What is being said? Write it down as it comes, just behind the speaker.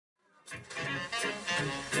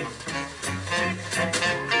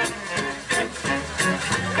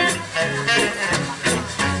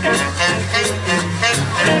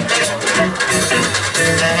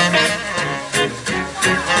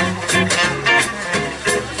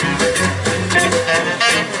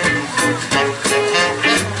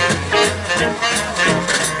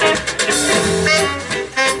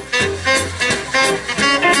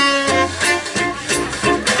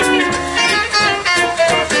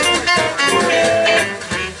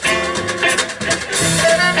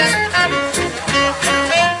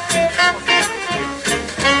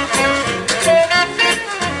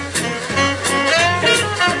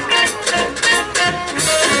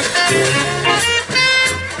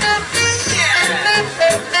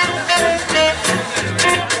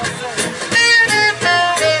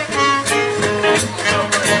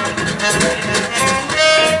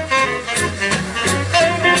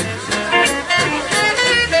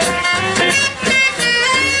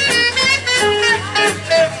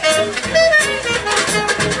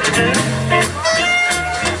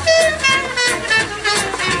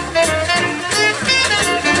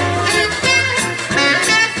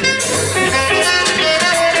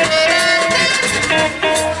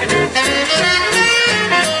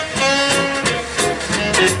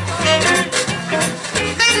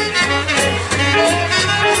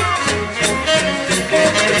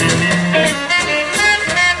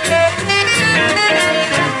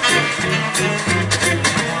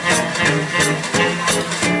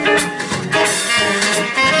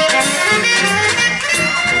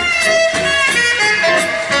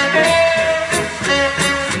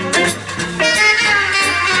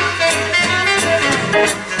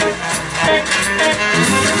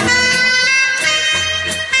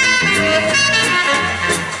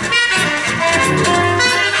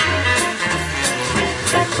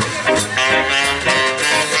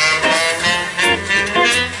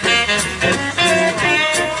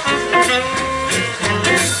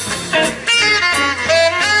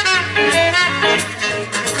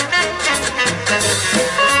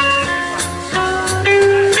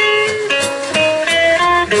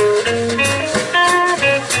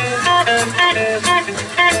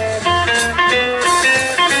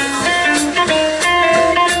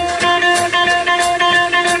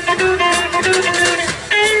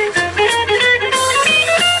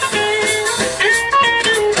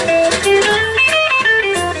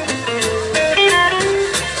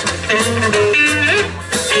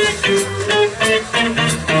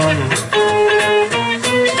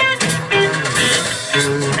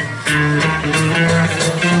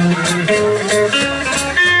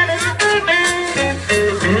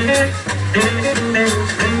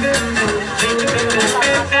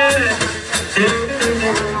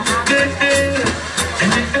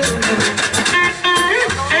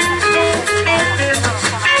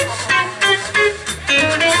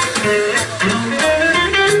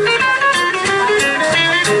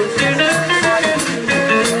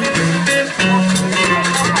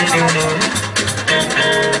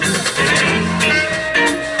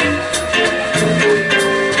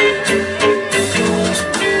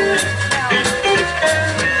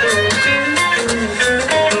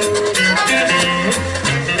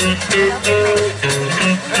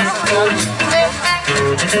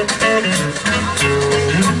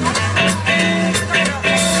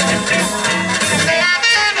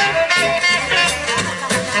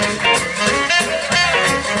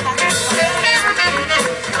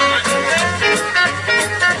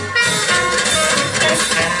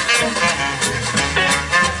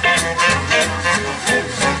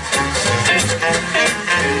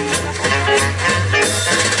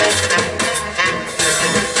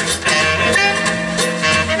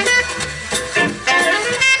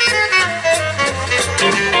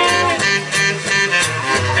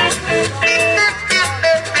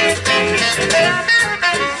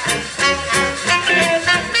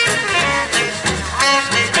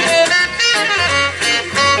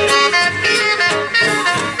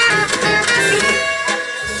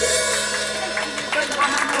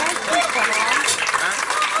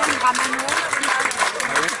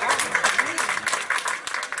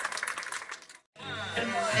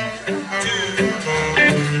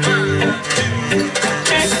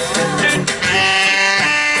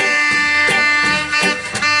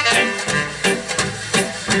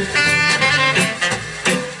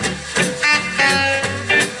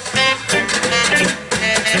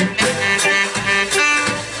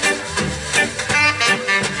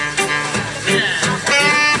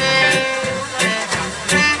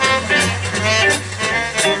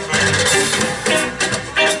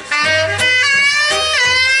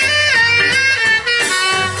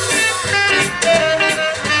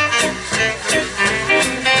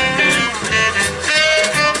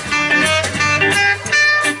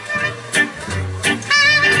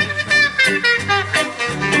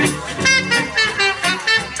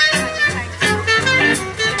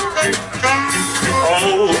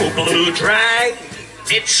blue drag,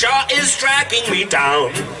 it sure is dragging me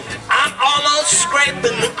down. I'm almost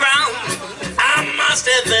scraping the ground. I must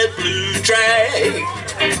have that blue drag,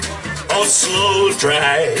 or slow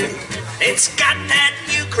drag. It's got that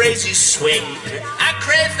new crazy swing. I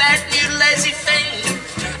crave that new lazy thing.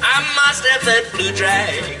 I must have that blue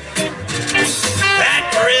drag.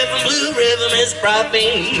 That rhythm, blue rhythm has brought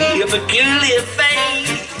me a peculiar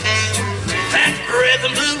fate. That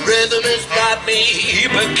rhythm, blue rhythm has brought me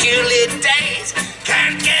peculiar days.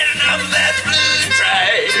 Can't get enough of that blue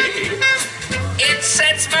drag. It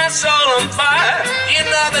sets my soul on fire. You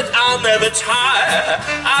know that I'll never tire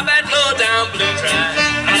of that low down blue drag.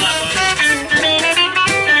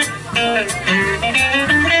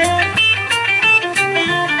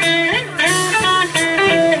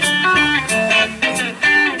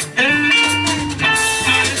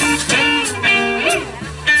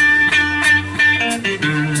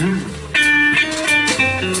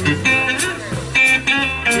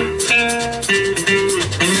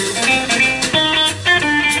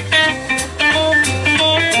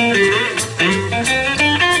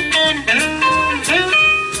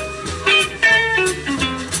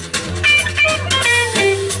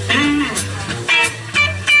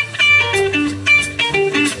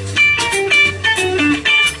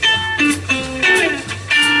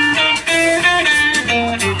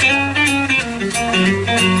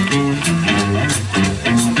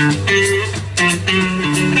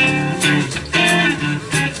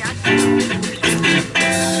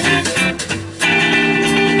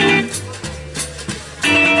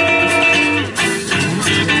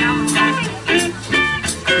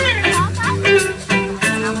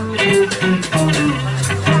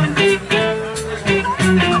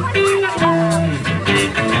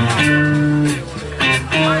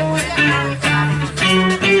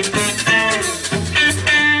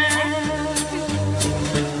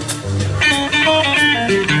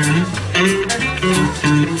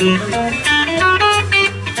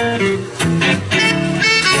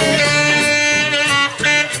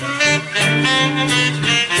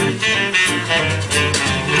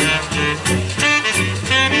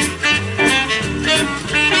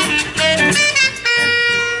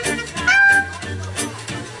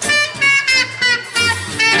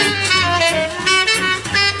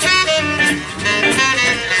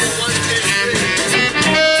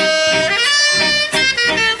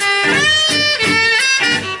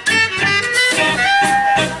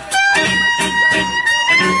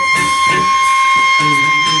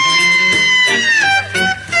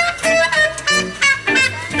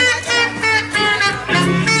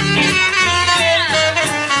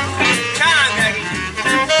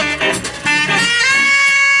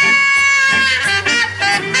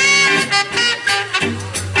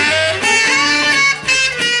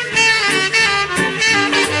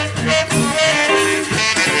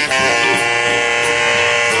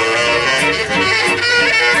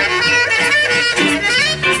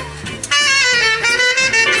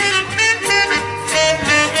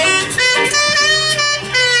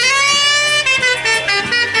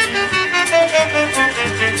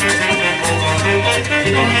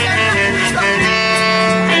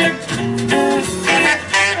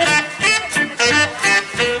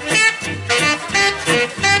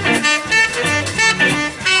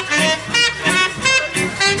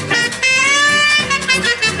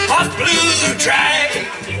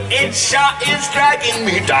 It sure is dragging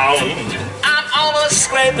me down. I'm almost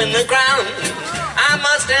scraping the ground. I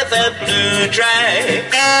must have that blue drag,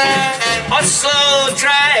 or slow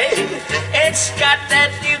drag. It's got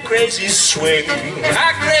that new crazy swing.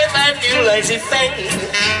 I crave that new lazy thing.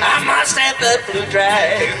 I must have that blue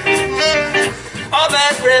drag. Oh,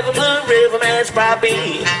 that rhythm, blue rhythm has brought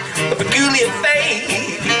me a peculiar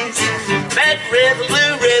phase. That rhythm,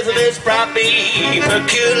 blue rhythm has brought me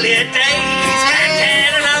peculiar days. Can't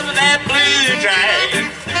get enough of that blue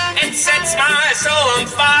drag. It sets my soul on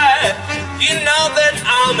fire. You know that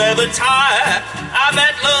I'll never tire of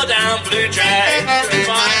that low down blue drag.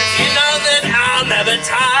 You know that I'll never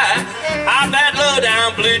tire of that low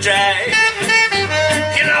down blue drag.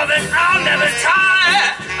 You know that I'll never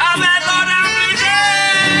tire of that low down blue drag.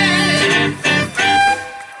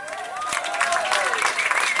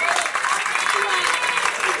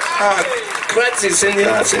 Ah, grazie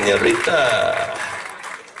signora, signorita.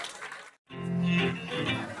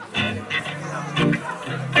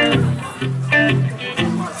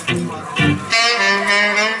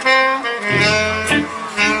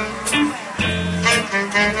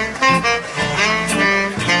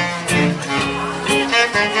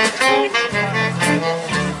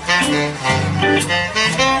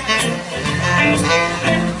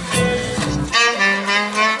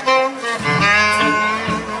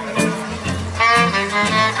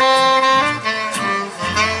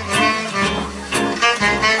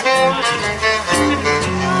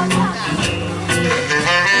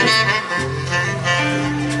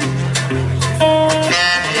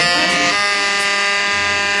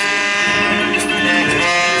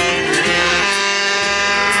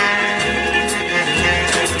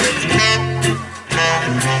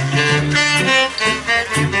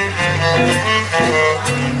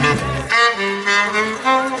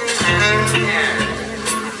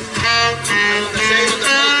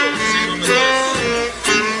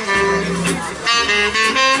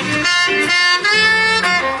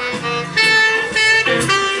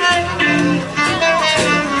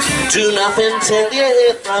 Do nothing till you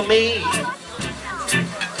hear from me.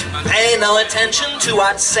 Pay no attention to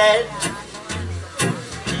what's said.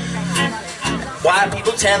 Why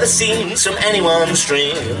people tear the seams from anyone's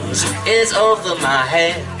dreams is over my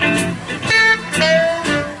head.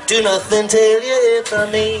 Do nothing till you hear from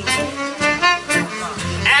me.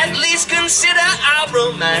 At least consider our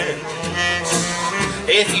romance.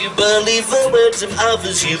 If you believe the words of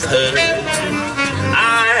others you've heard,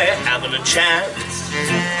 I haven't a chance.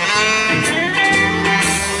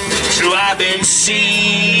 True, I've been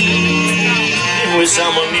seen with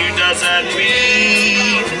someone who doesn't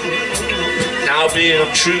mean. Now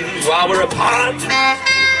being true while we're apart,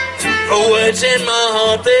 the words in my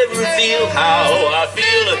heart, they reveal how I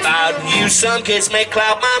feel about you. Some kids may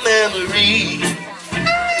cloud my memory,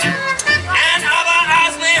 and other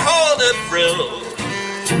eyes may hold a thrill.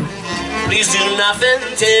 Please do nothing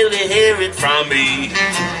till you hear it from me,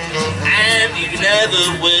 and you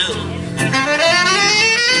never will.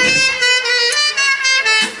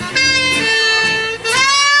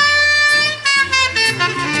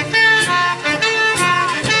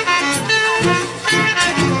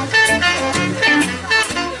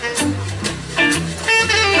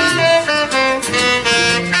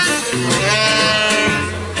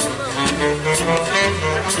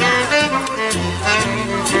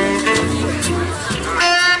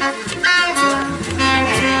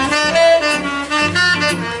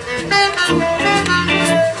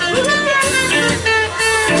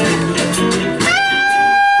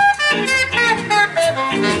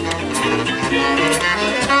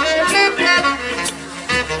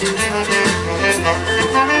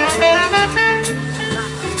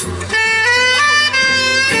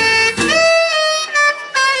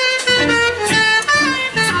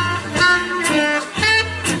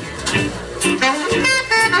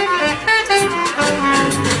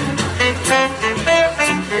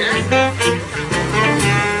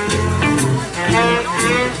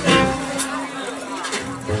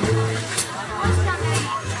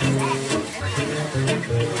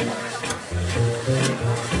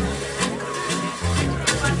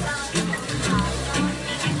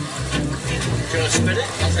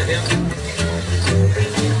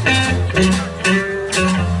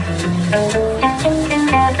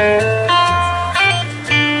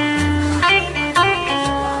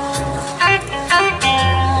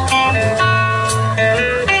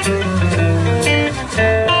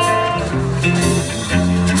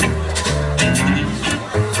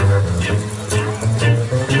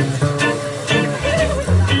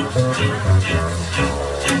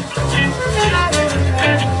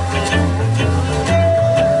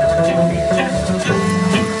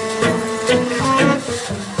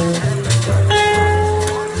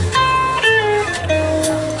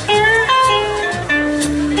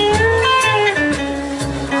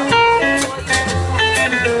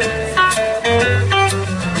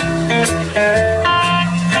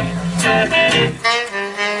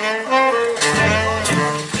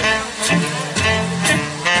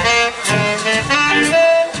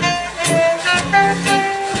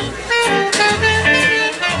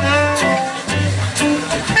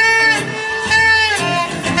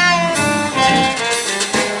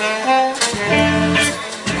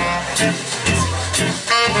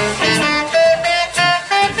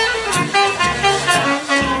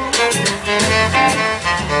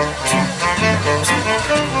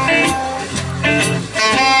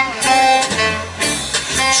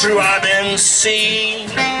 True, I've been seen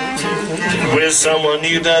with someone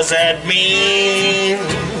new, does that mean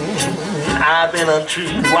I've been untrue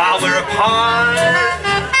while we're apart?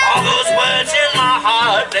 All those words in my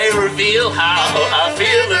heart, they reveal how I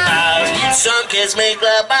feel about you. Some kids make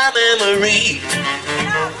love by memory,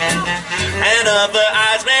 and other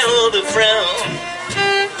eyes may hold a frown.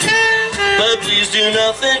 But please do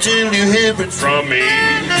nothing till you hear it from me.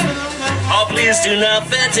 Oh, please do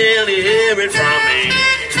nothing till you hear it from me.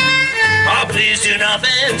 Oh, please do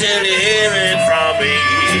nothing till you hear it from me,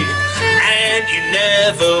 and you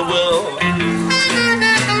never will.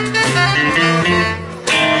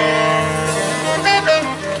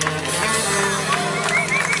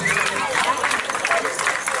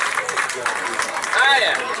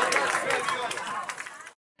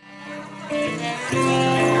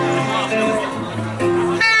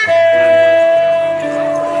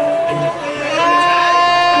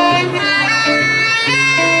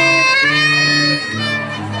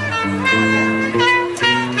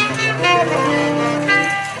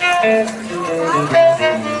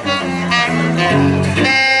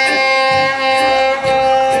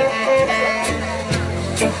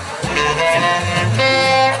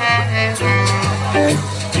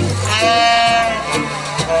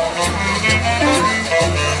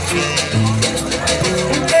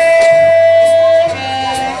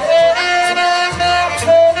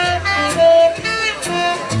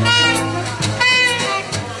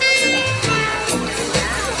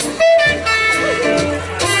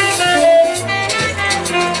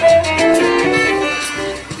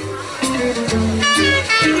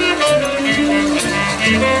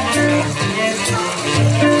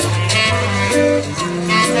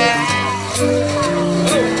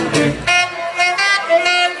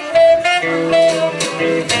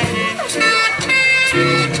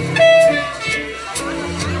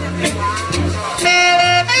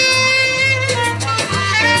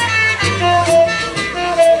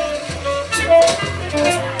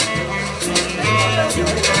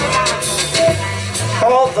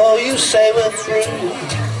 say we're through.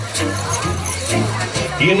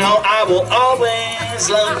 You know I will always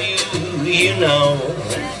love you. You know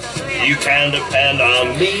you can depend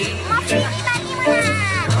on me.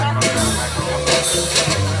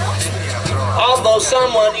 Although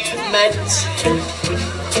someone you've met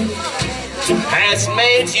has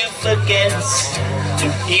made you forget,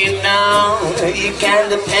 you know you can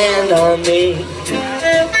depend on me.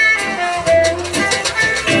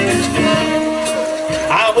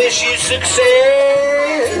 I wish you success,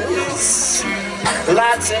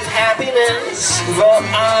 lots of happiness, for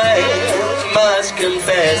I must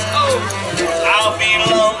confess, I'll be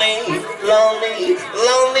lonely, lonely,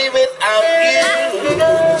 lonely without you.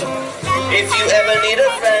 If you ever need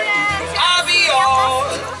a friend, I'll be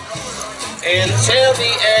yours until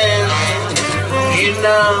the end. You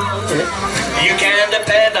know you can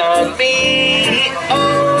depend on me.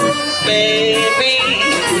 Oh baby,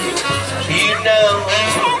 you know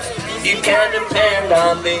you can depend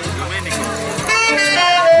on me.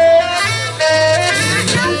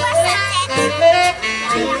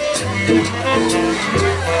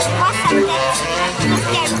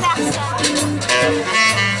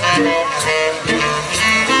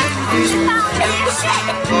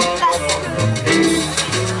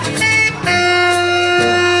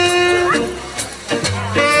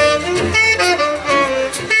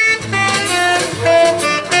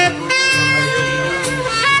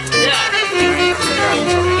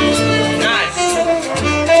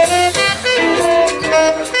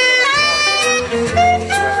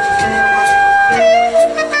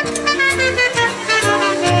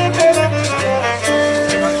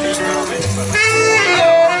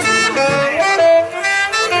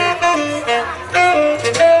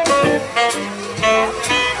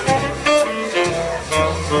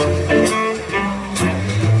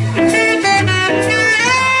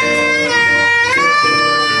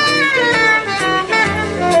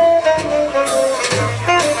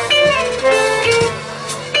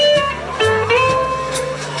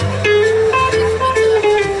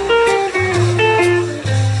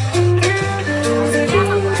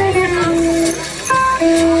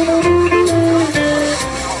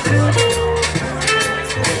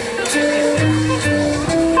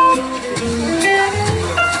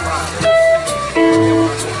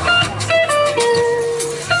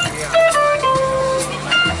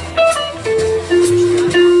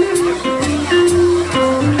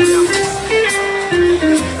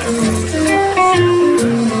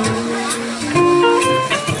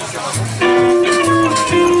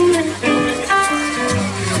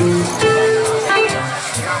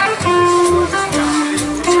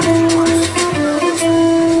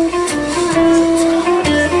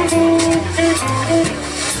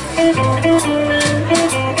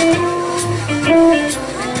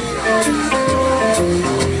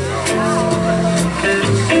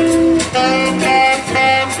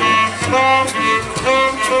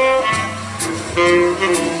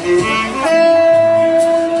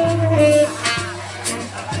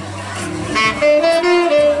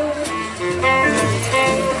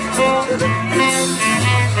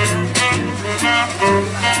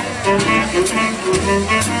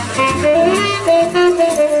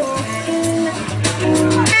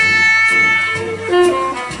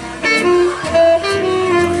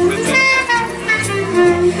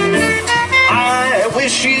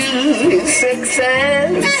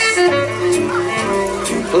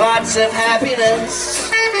 Lots of happiness,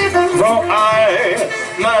 for I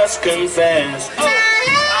must confess,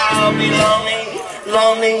 I'll be lonely,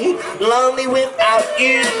 lonely, lonely without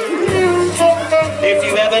you. If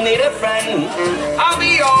you ever need a friend, I'll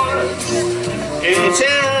be yours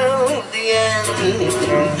until the end.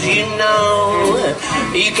 You know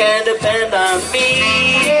you can depend on me.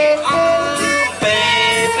 Oh,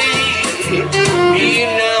 baby, you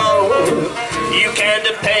know you can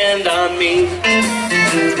depend on me.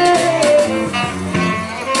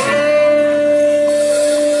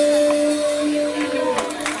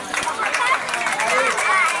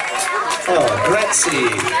 Oh, grazie.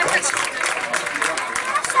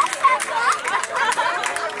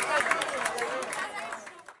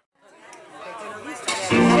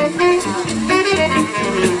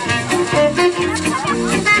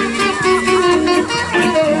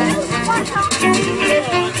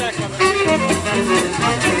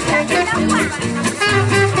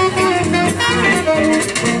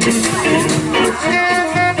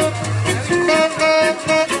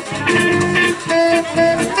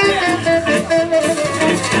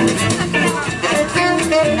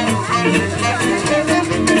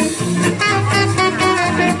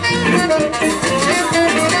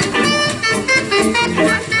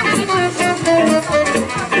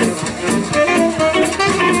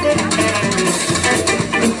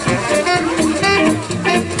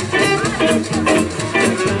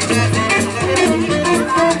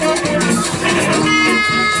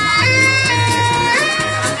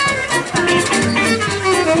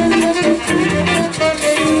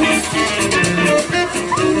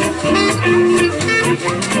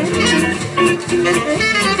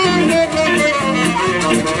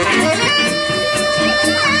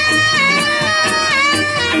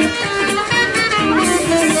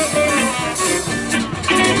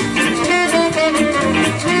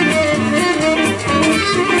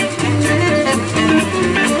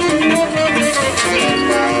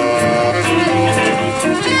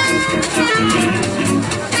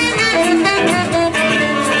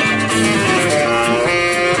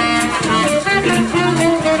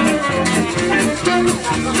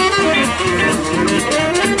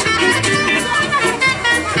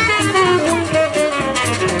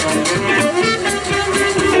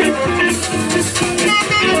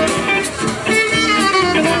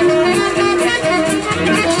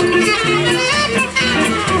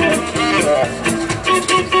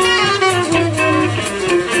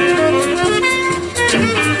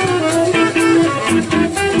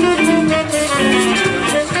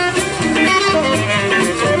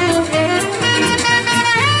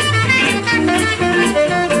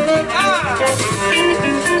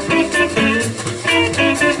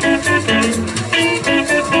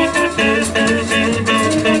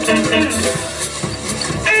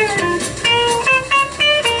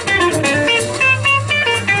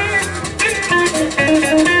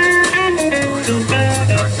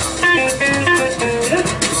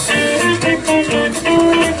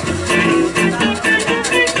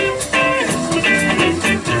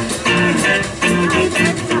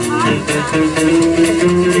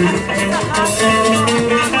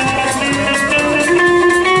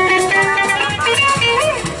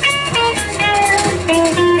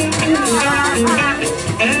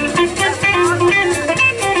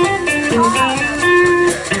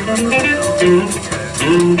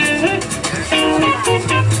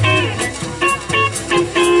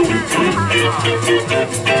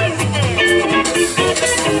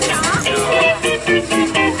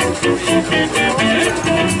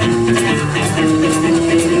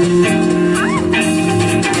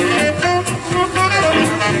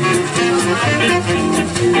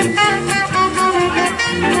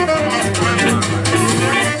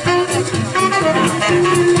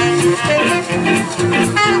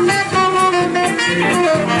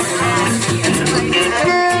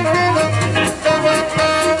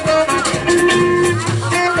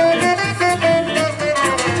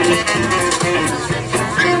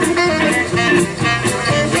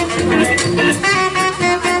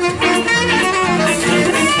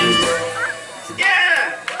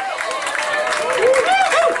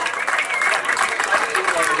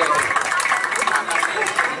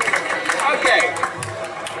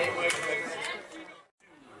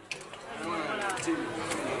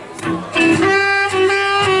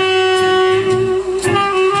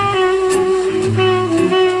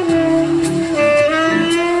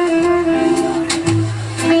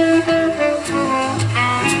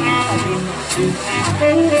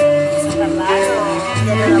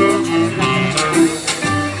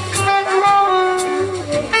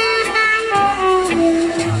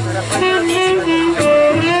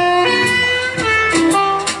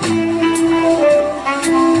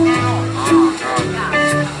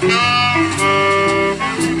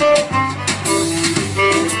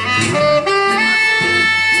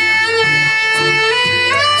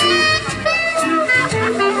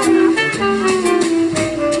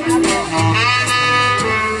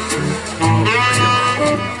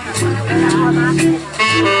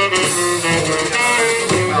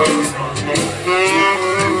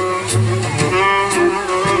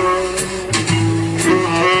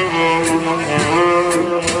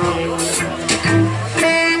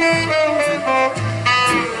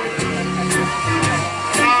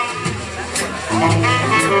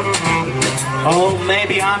 Oh,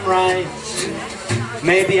 maybe I'm right,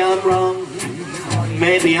 maybe I'm wrong,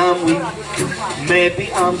 maybe I'm weak,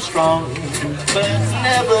 maybe I'm strong, but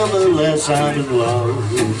nevertheless I'm in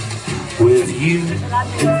love with you.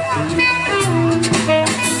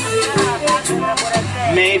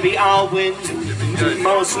 Maybe I'll win,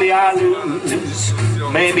 mostly I lose.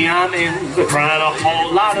 Maybe I'm in the crying a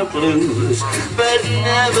whole lot of blues, but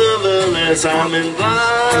nevertheless I'm in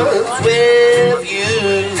love with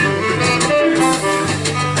you.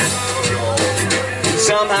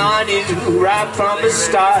 Somehow I knew right from the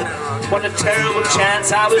start what a terrible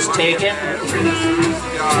chance I was taking.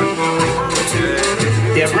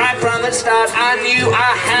 Yeah, right from the start I knew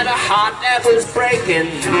I had a heart that was breaking.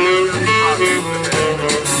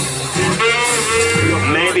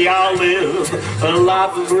 Maybe I'll live a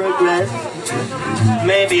life of regret.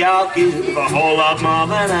 Maybe I'll give a whole lot more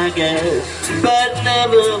than I get, but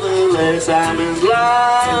nevertheless I'm in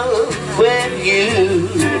love with you.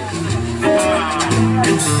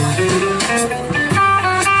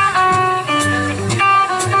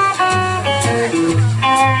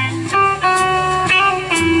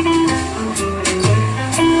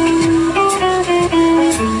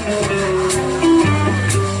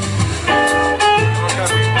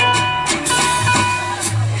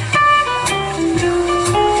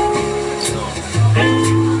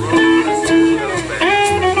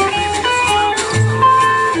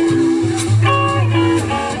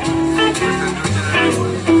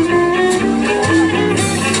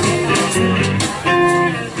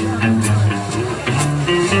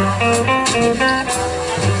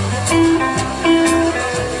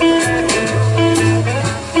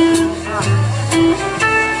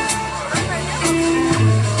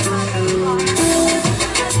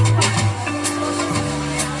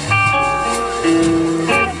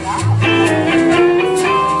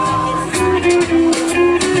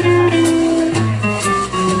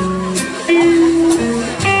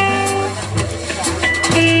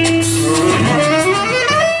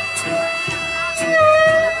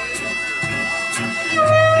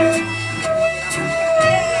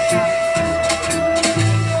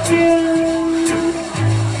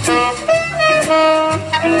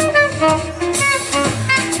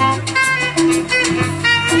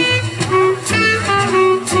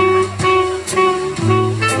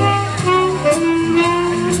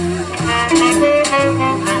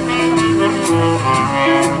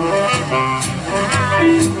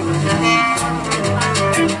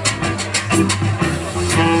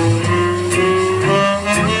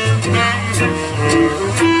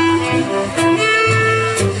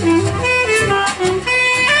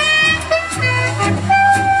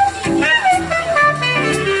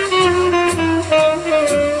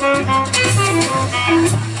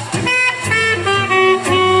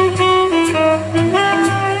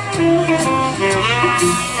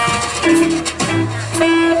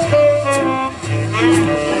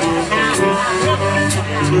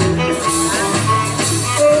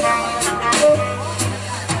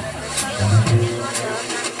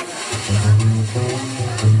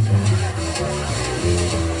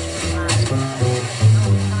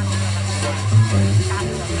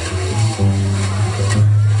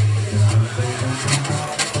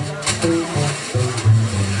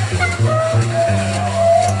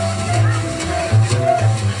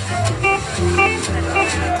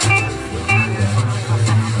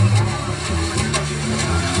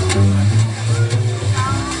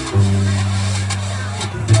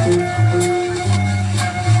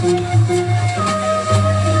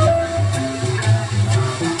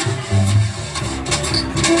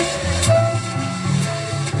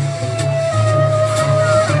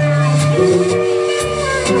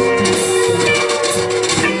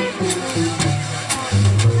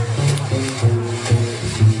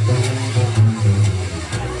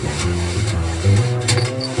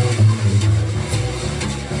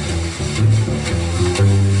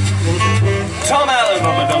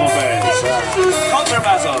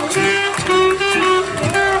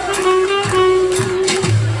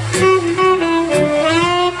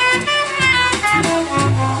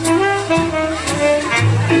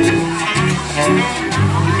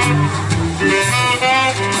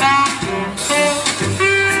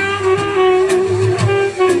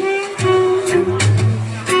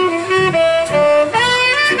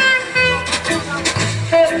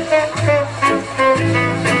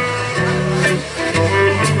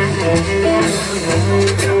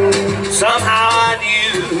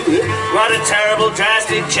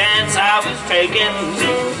 chance I was taking.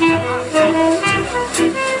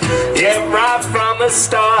 Yeah, right from the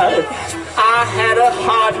start, I had a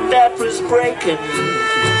heart that was breaking.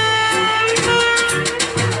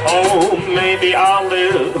 Oh, maybe I'll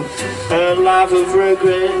live a life of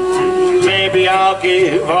regret. Maybe I'll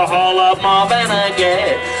give a whole lot more than I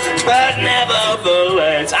get. But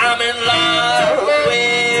nevertheless, I'm in love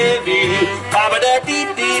with you.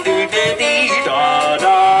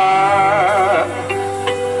 Ba-ba-da-dee-dee-dee-dee-da-da.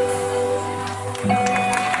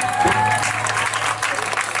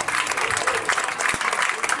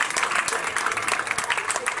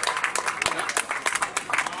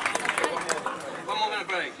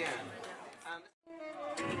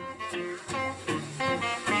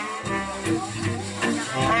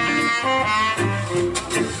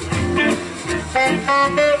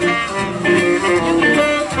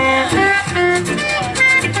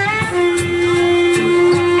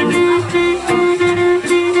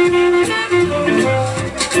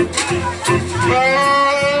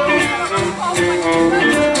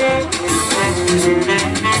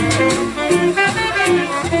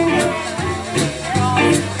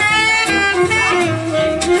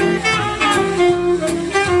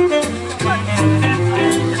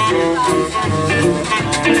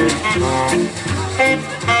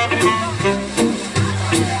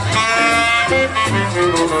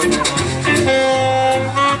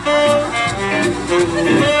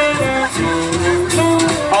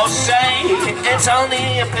 It's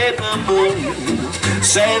only a paper moon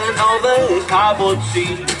sailing over cardboard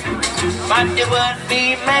sea, but it would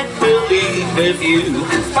be make-believe if you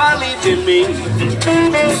believed in me.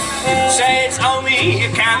 Say it's only a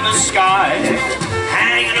canvas sky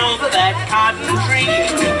hanging over that cotton tree,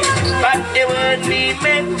 but it would be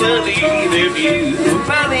make-believe if you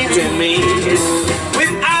believed in me.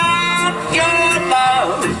 Without your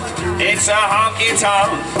love, it's a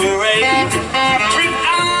honky-tonk parade.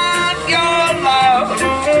 Without your love,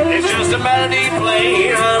 it's just a melody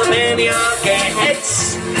played on a many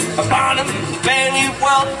gates. Upon them very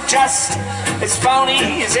well just as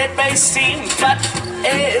phony as it may seem, but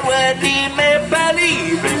it would lead me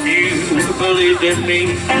believe if you believed in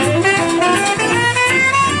me.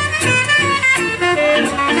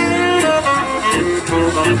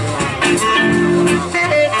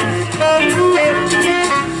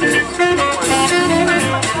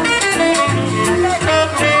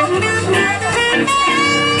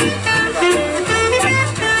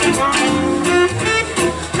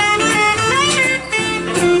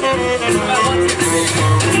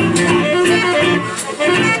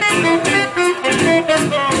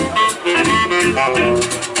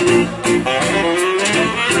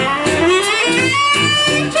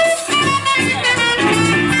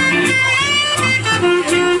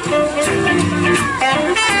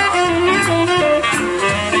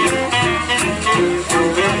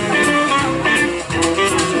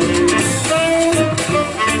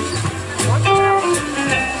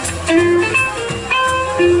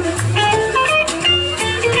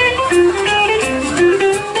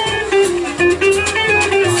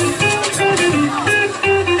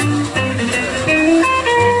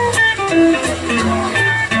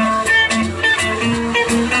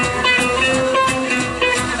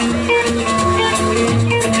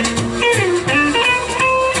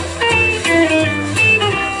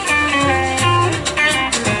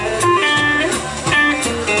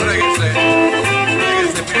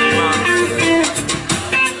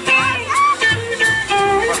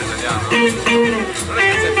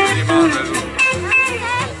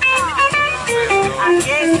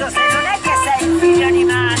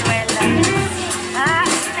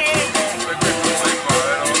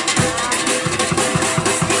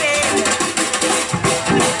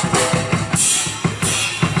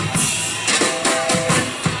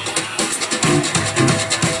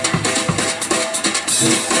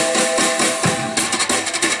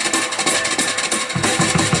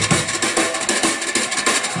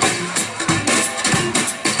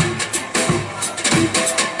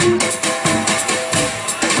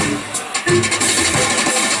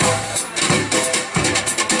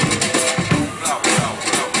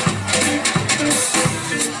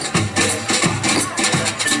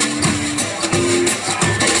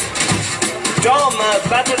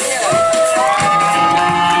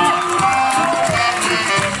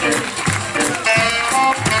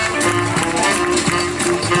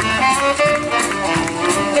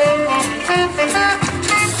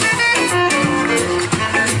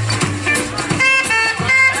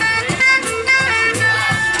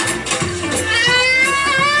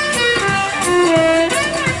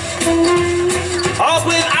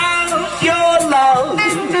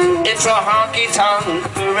 It's a honky-tonk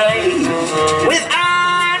parade.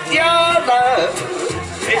 Without your love,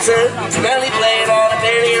 it's a smelly plate on a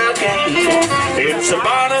penny arcade. It's a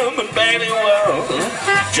bottom and belly world,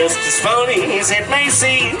 just as funny as it may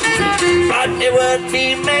seem, but it would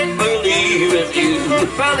be make-believe if you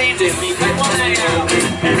believed in me. Come on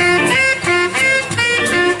now.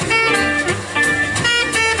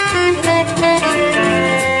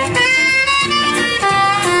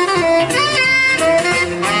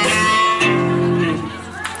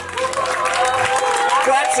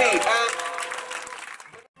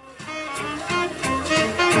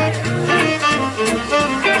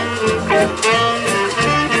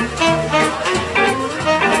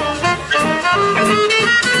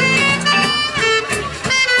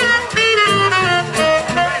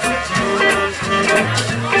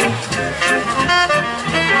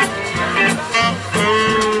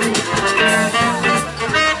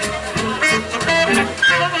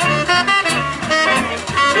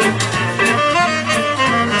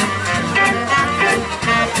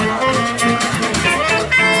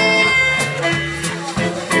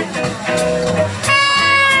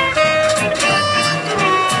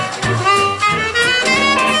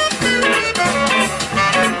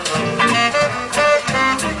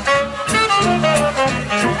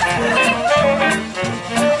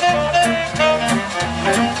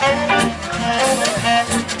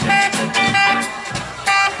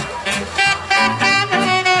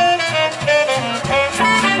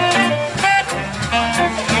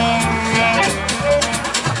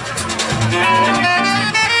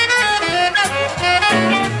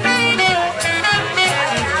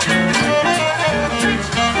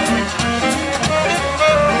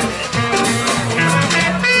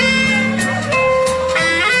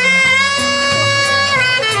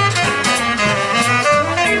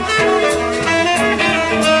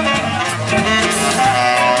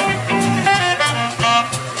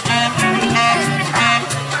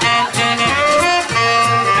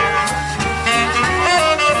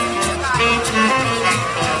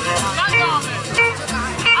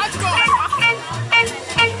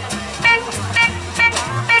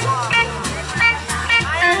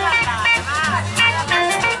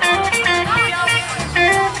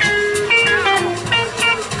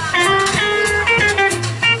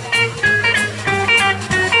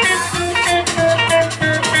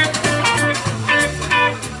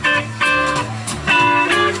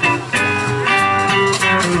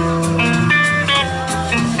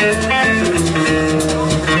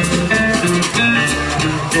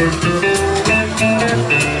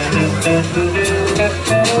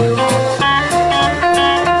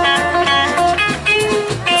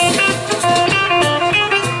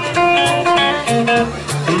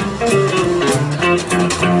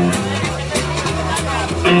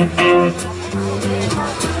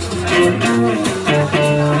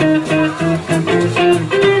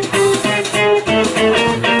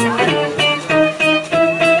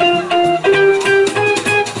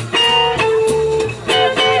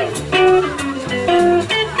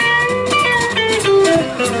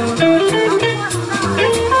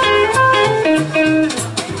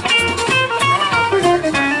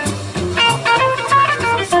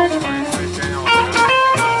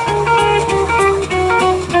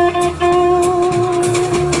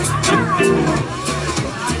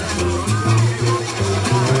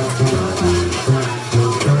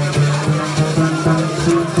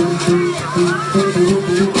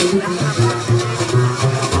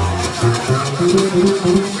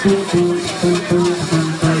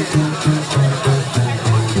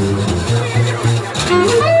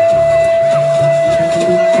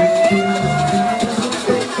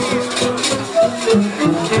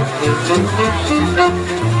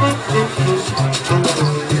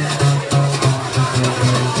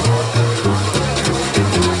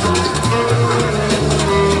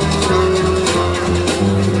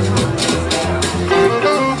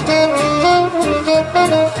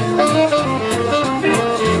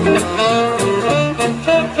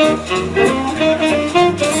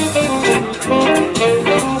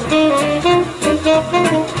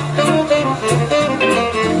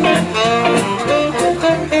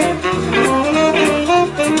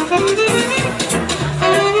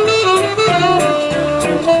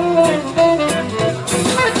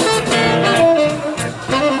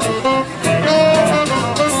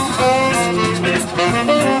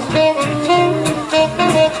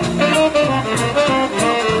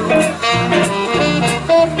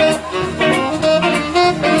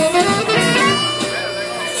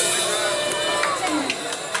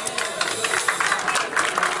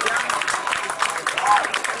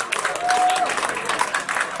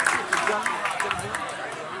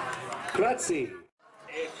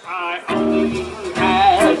 I only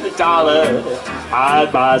had $1,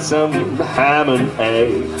 I'd buy some ham and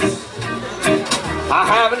eggs. I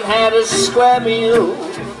haven't had a square meal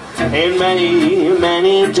in many,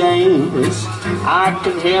 many days. I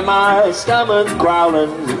can hear my stomach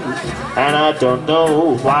growling, and I don't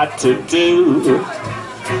know what to do.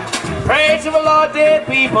 Pray to the Lord, dear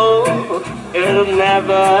people, it'll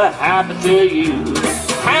never happen to you.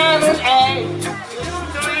 Ham and eggs,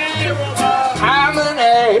 ham and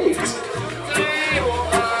eggs,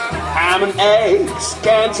 ham and eggs.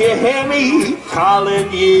 Can't you hear me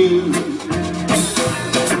calling you?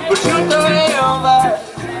 But today over,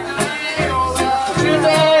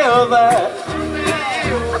 today over.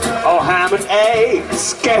 Oh, ham and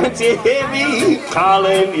eggs, can't you hear me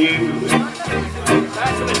calling you?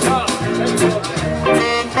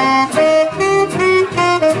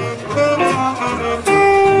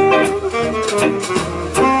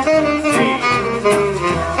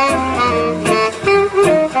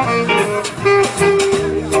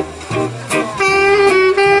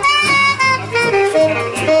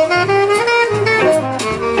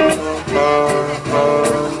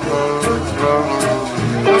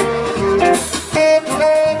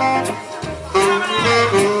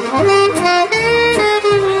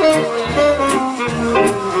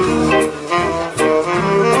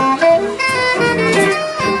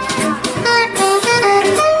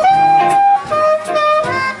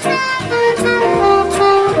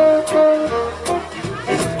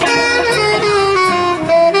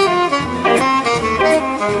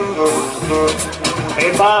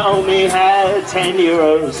 If I only had 10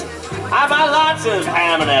 euros, I'd buy lots of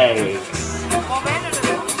ham and eggs.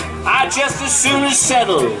 I'd just as soon as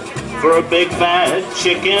settle for a big fat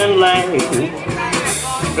chicken leg.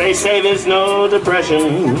 They say there's no depression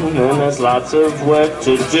and there's lots of work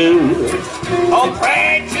to do. Oh,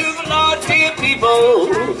 pray to the Lord, dear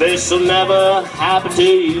people, this'll never happen to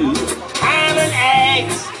you. Ham and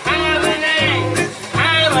eggs, ham and eggs,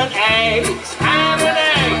 ham and eggs, ham and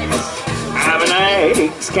eggs. Ham and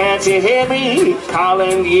eggs, can't you hear me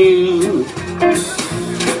calling you?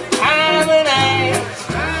 Ham and eggs,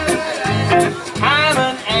 ham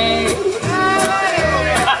and eggs,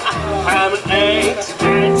 ham and eggs,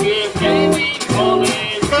 can't you hear me calling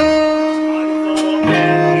you?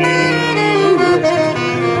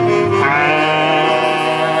 Ham and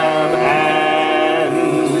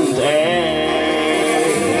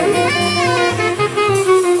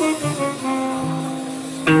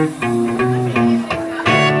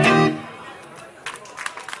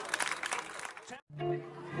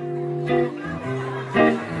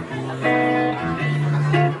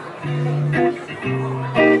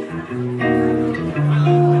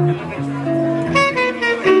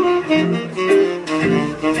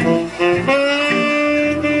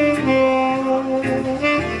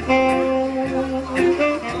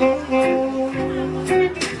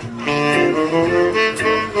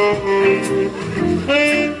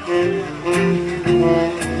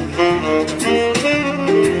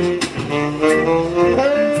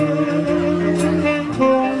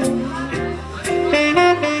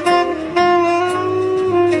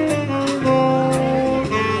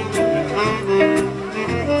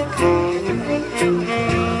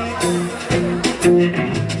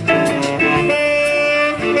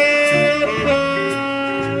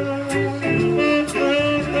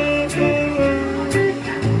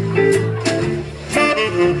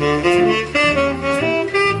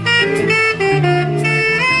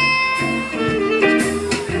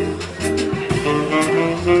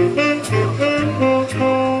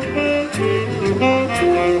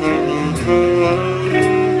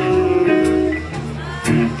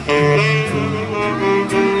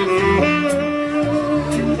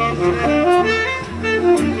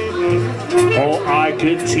Oh, I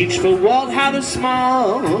could teach the world how to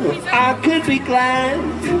smile. I could be glad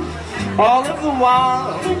all of the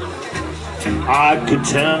while. I could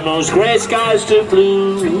turn those grey skies to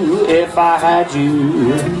blue if I had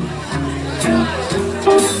you.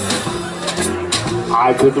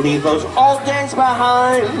 I could leave those old days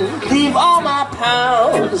behind, leave all my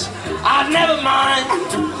pals, I'd never mind.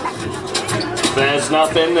 There's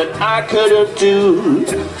nothing that I couldn't do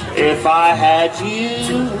if I had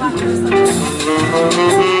you.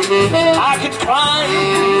 I could climb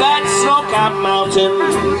that snow-capped mountain,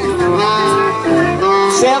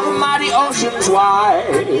 sail the mighty oceans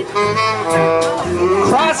wide,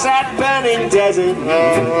 cross that burning desert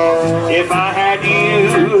if I had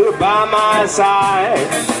you by my side.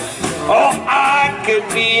 Oh, I could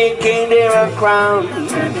be a king, dear, a crown,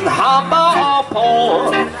 humble or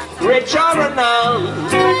poor, rich or renowned.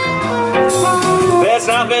 There's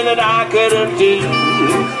nothing that I couldn't do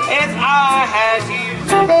I had you.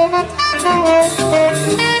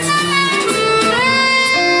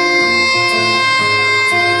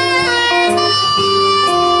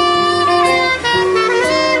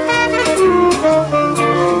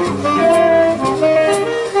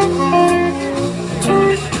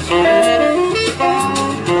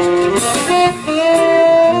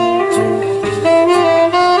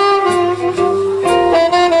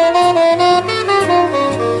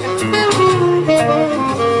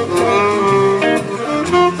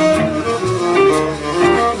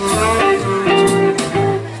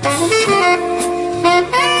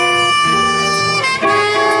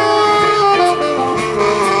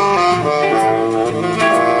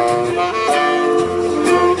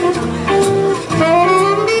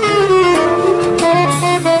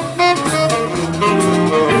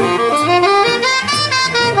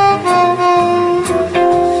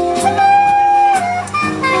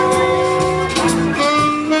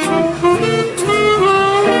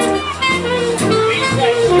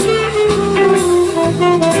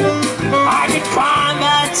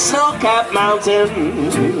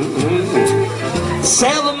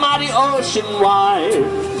 Sail the mighty ocean wide.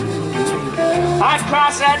 I'd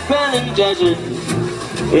cross that burning desert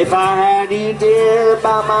if I had you, dear,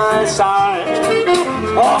 by my side.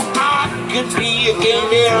 Oh, I could be a king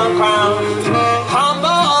near a crown,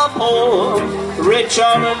 humble or poor, rich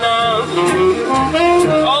or renowned.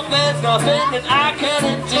 Oh, there's nothing that I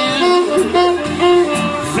couldn't do.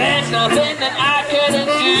 There's nothing that I couldn't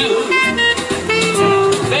do.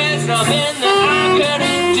 There's nothing that I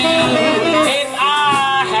couldn't do if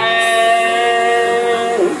I had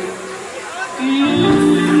you.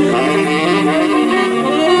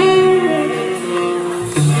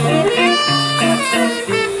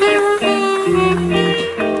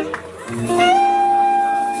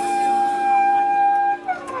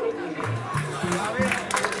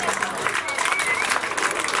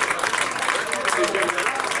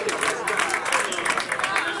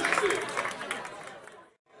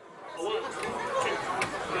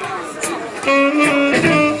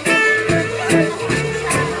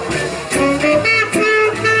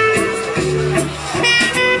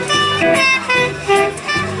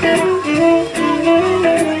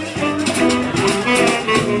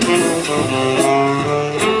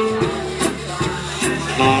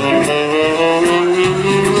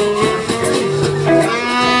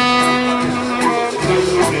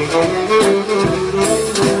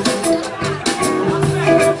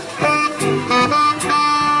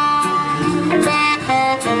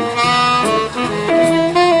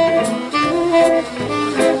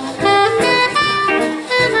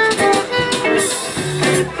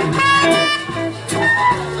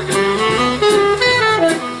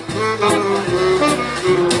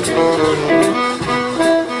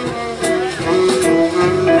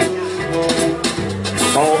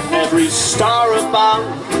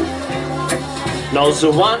 Knows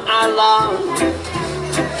the one I love,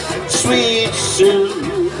 sweet Sue,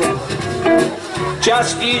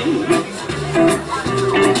 just you,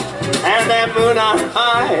 and that moon on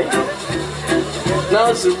high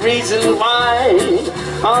knows the reason why,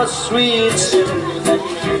 oh sweet Sue.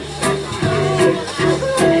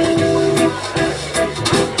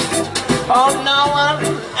 Oh, no one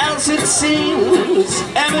else it seems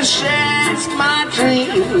ever shares my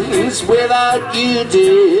dreams. Without you,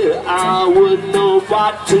 dear, I wouldn't know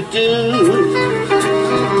what to do.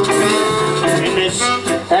 In this,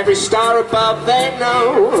 every star above, they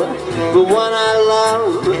know the one I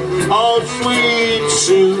love, oh sweet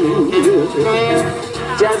Sue,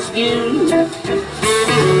 just you.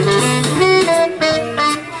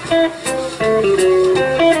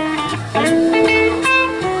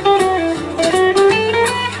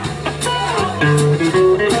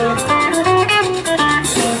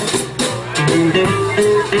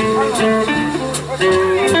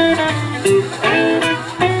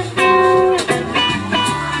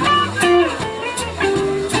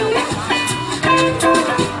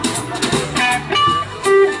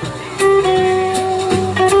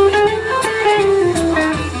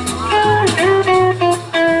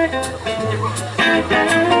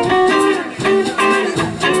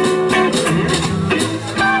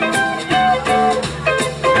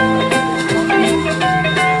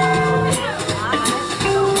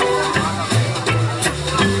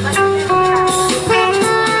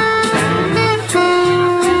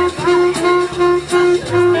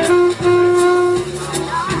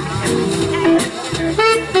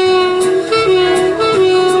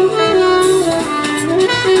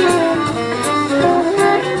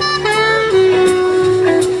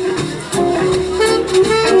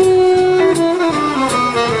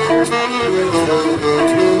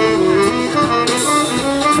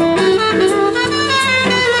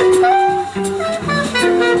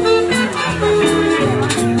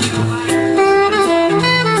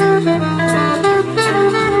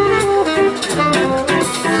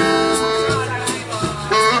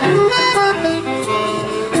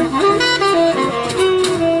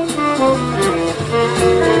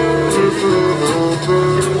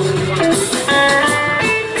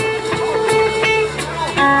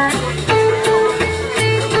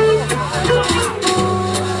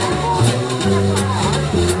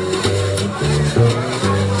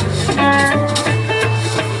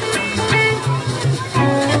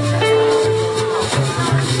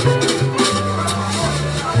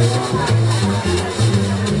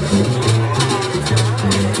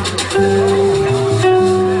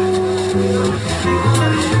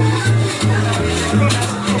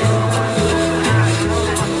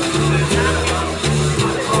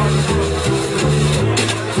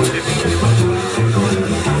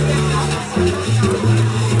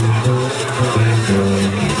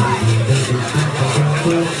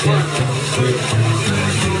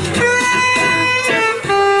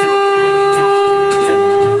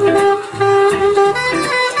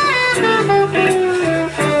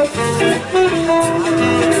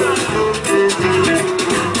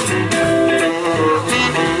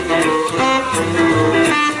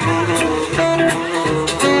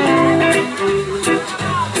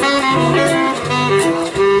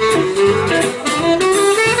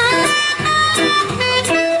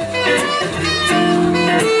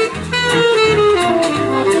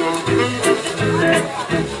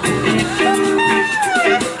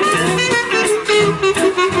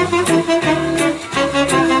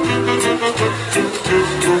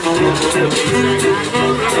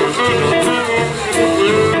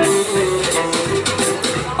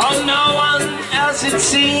 Oh, no one else it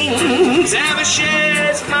seems ever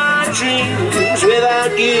shares my dreams.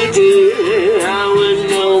 Without you, dear, I wouldn't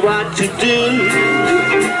know what to do.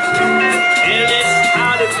 In this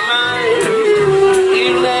heart of mine,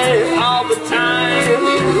 you lay all the time.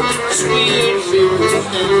 Sweet Sue,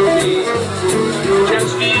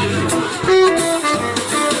 just you.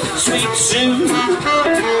 Sweet Sue,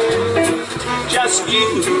 just you.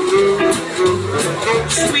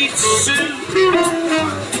 Sweet Sue,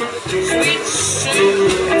 sweet Sue.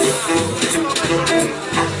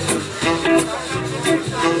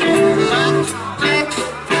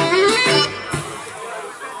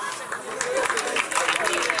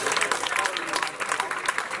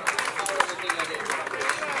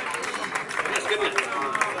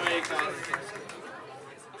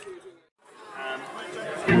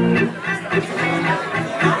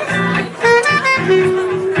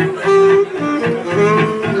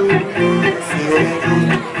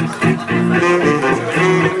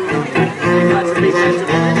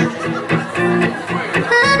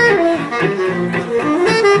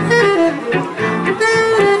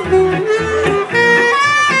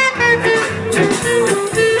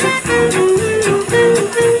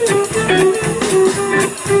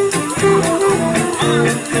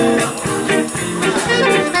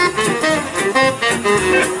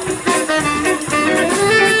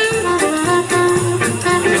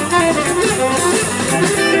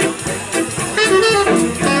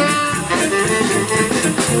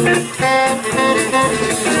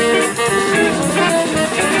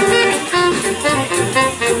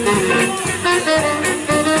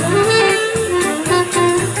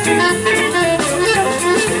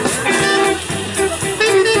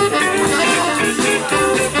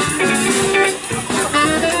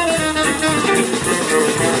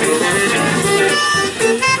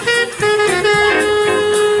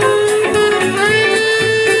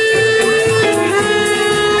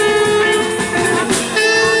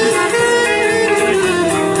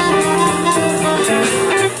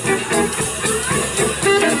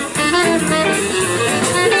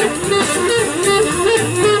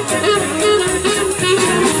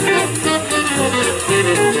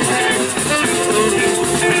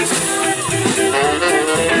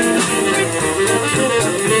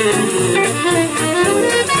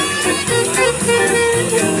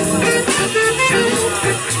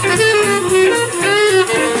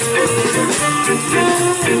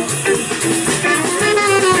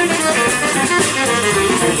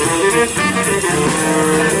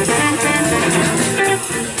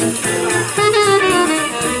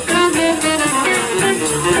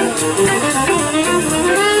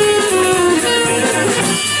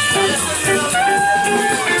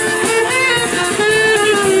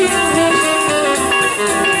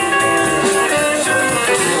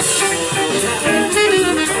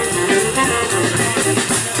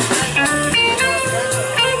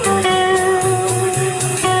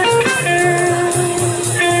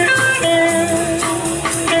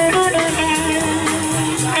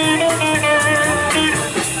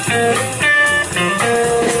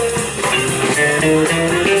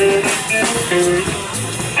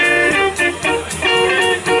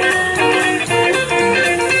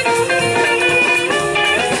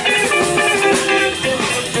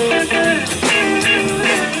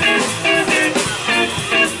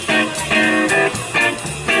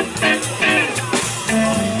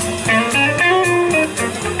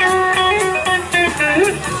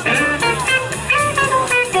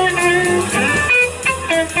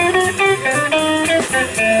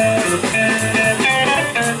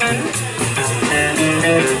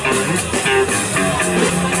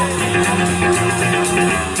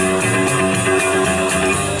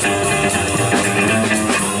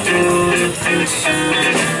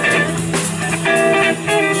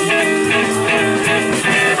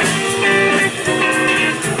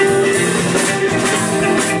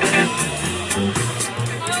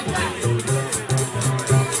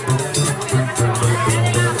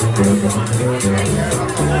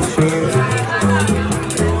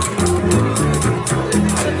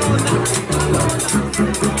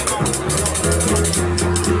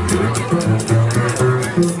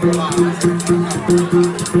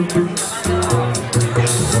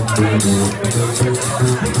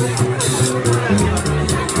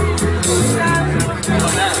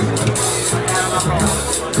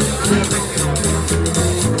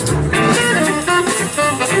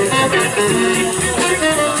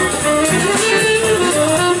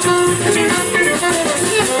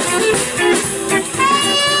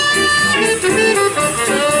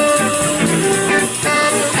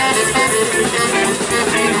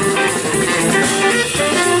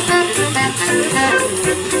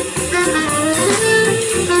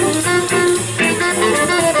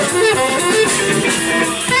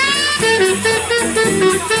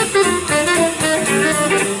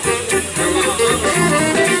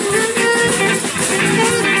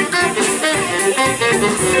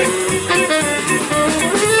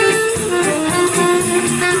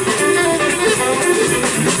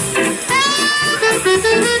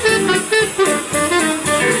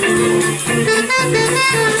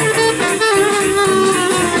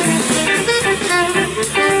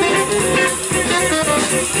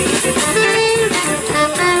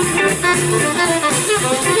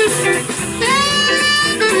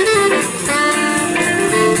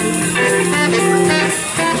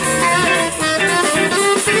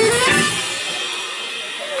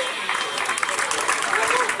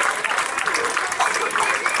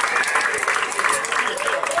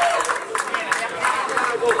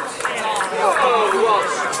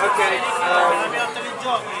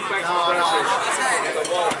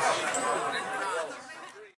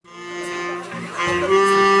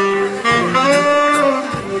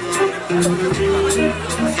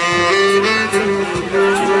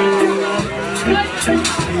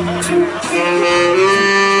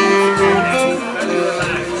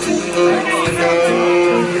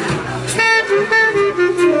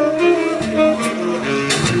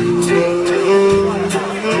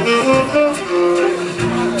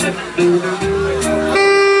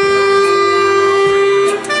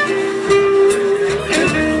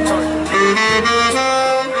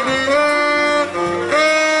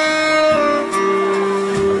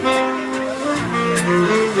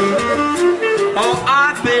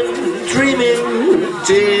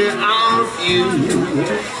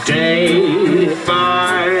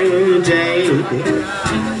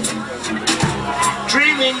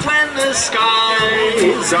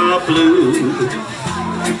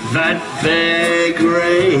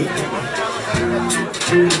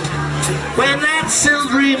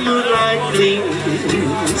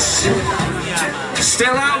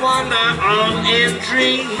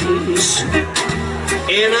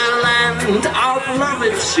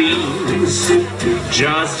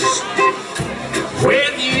 Just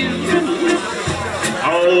with you,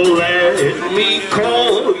 oh let me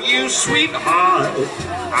call you sweetheart,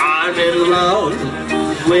 I'm in love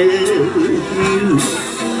with you.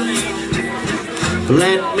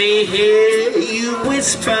 Let me hear you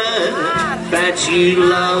whisper that you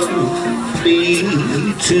love me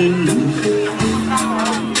too.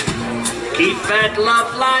 Keep that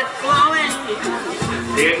love light glowing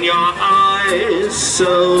in your eyes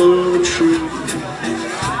so true.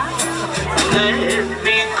 Let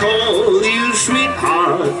me call you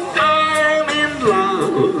sweetheart, I'm in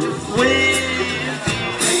love with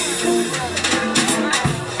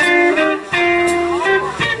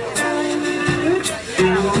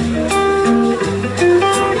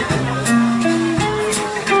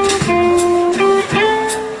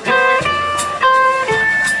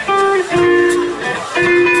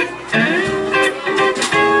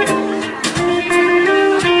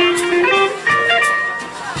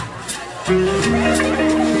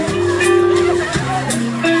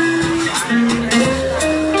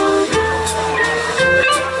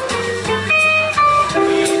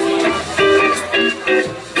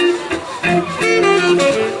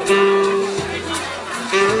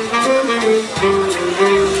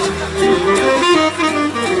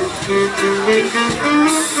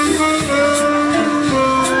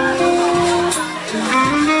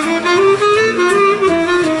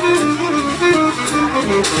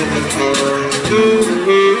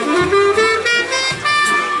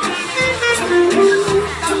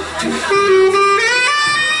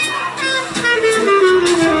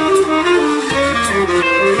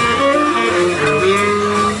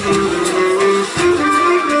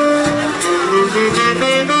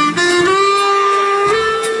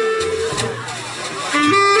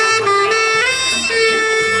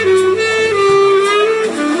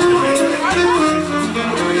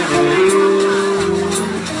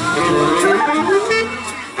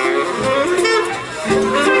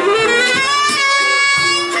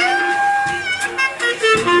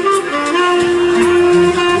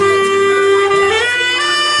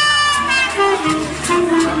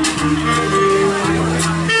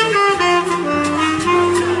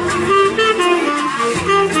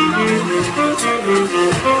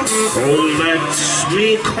Oh, let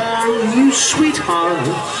me call you sweetheart,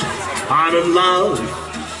 I'm in love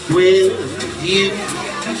with you.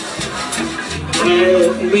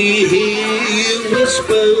 Let me hear you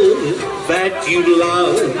whisper that you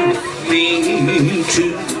love me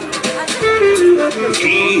too.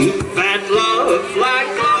 Keep that love like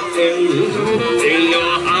nothing in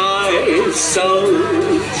your eyes so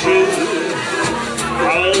true.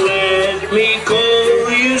 Oh, let me call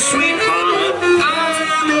you sweetheart,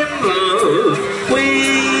 I'm in love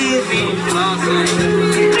with you.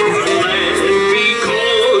 Let me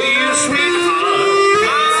call you sweetheart,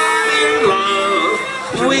 I'm in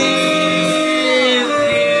love with you.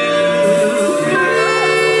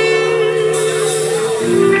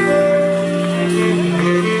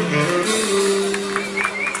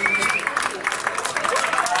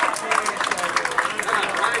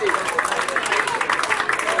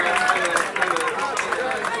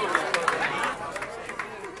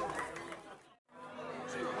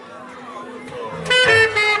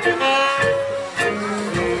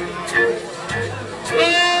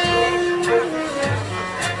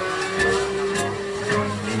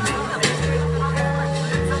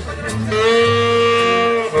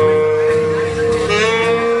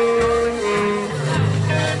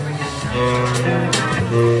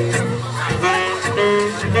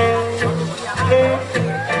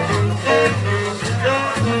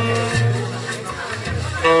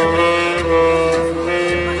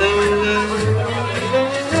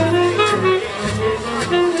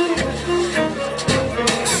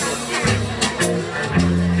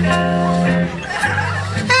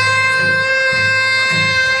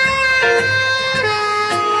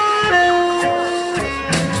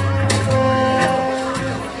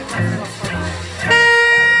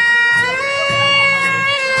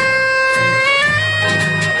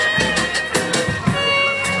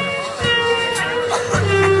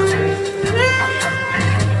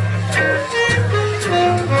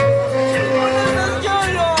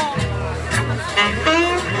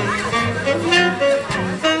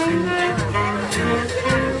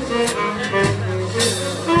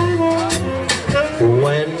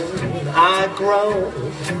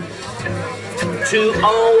 Too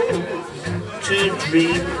old to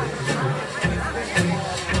dream,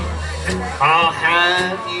 I'll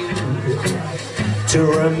have you to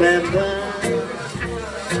remember.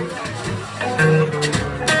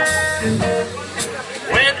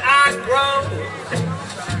 When I grow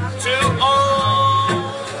too old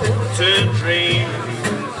to dream,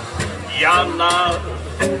 your love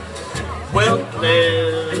will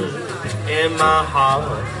live in my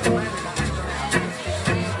heart.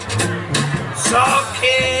 So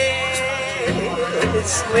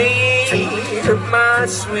kiss me, my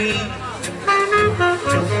sweet,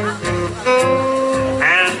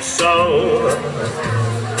 and so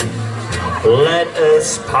let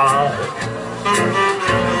us part.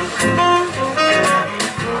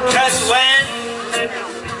 'Cause when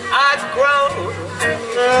I grow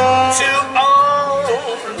too old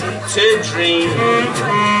to dream,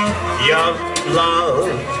 your love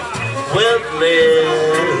will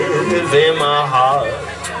live in my heart.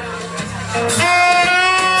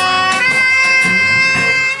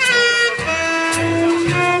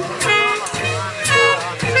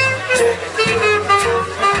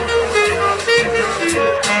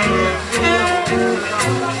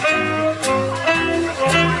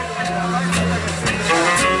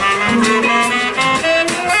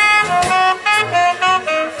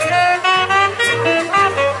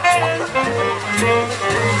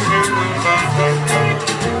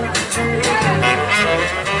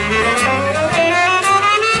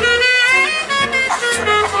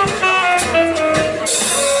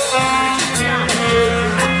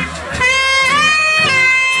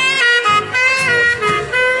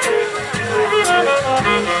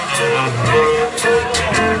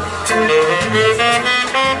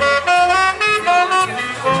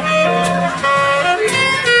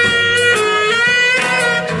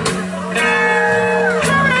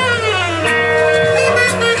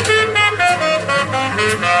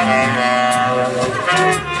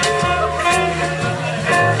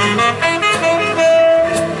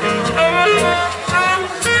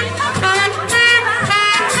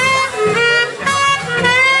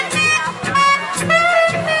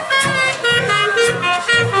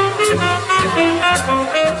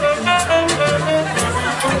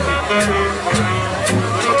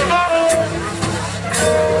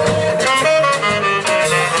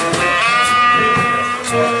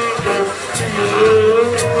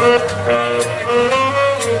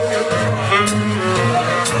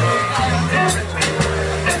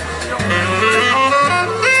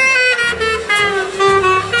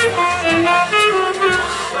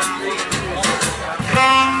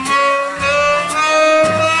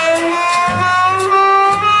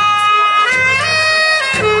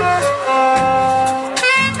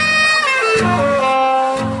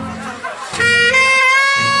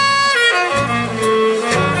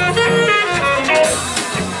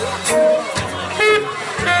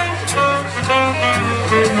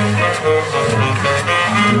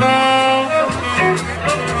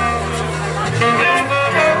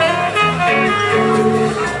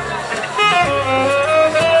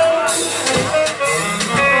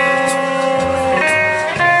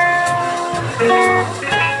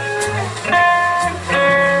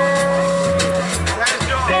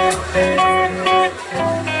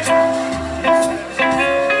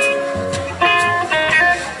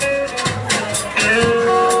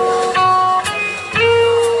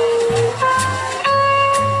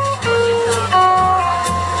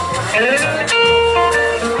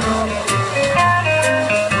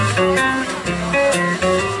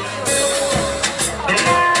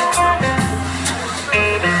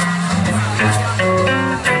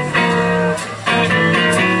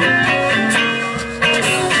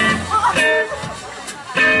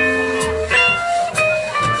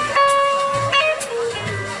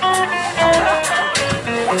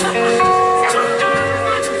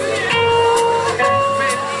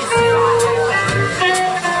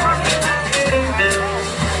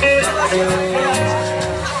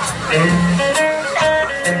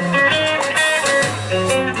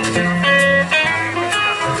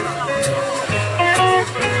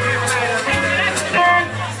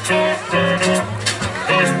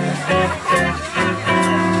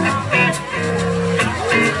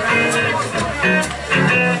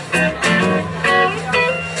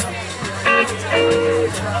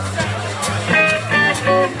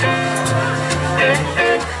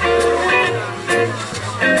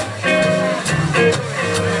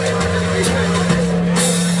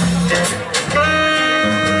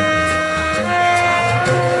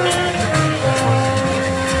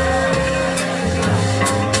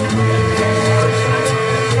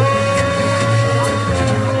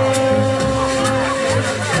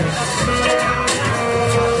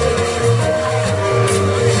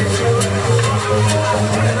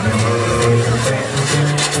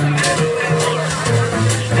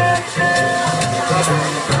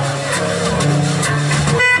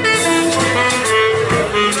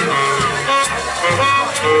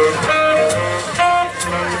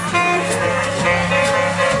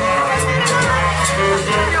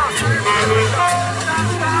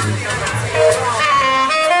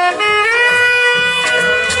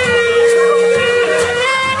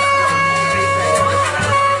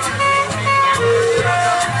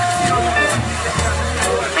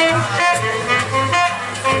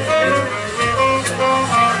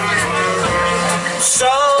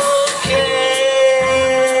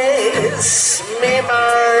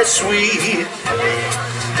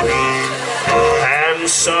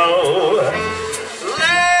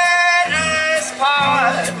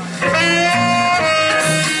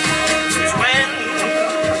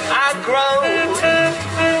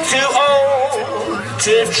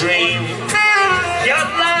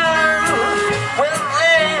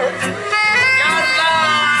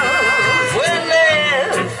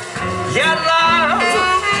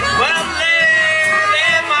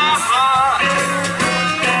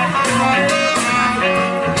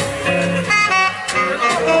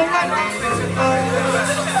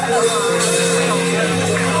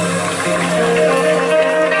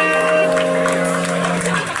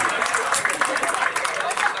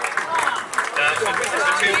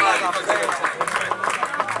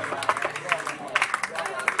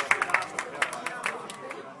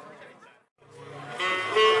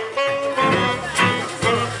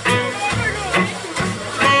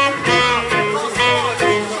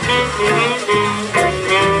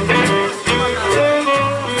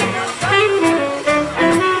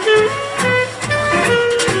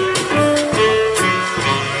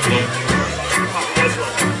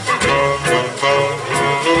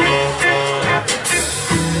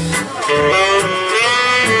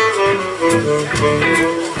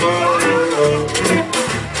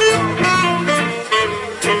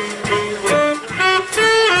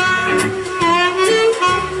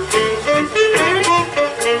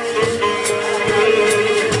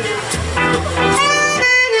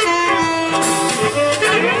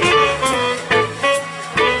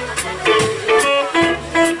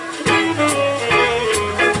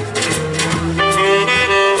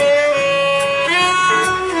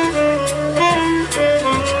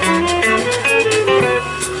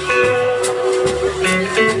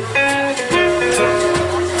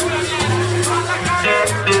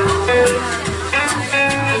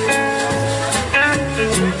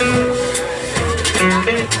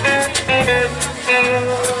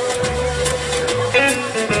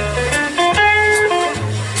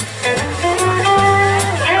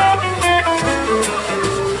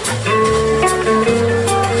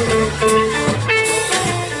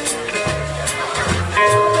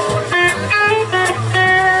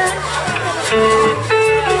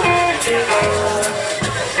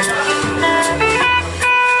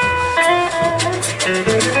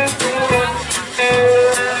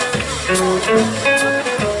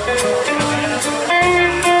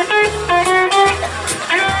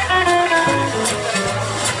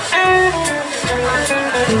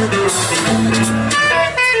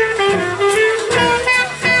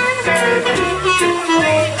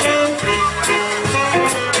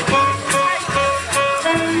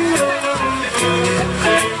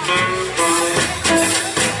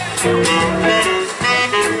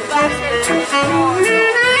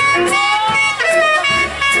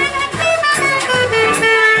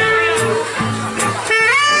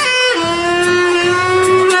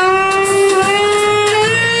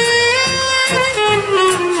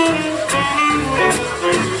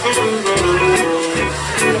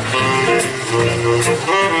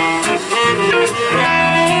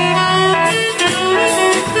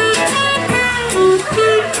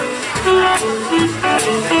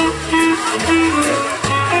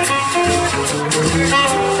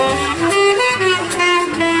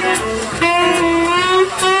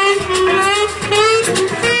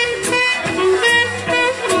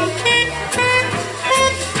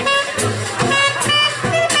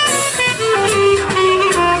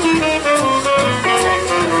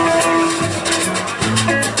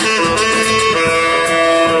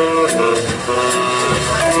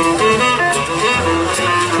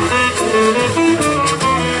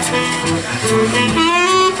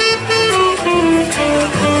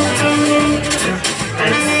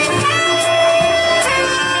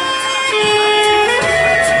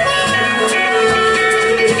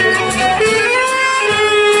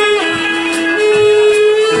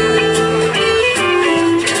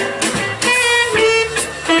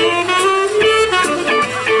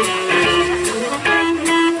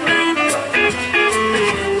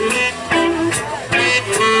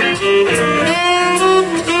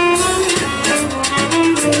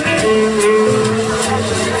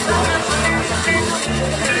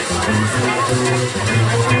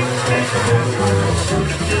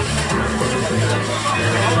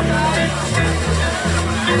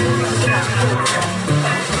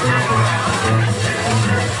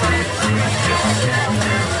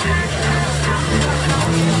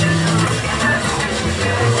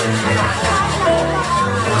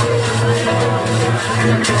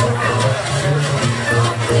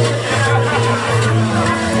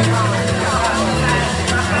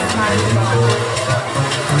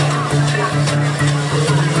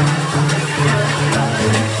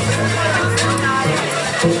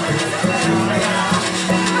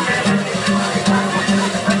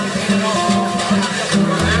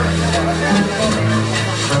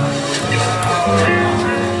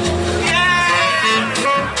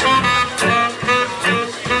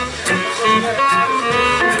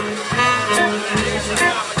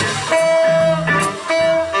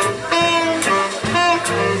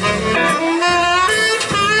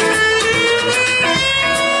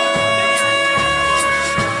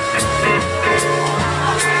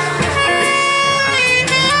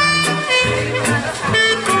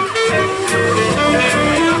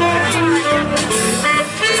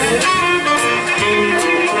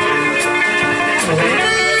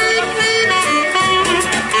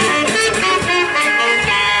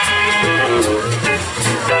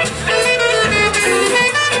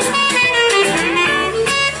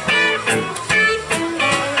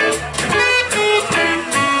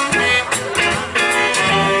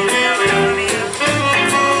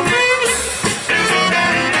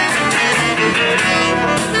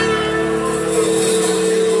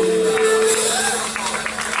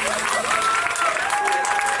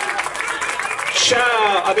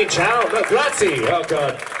 Ciao, no, grazie, oh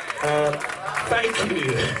God. Thank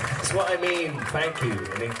you, that's what I mean, thank you.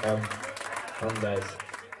 Mondays.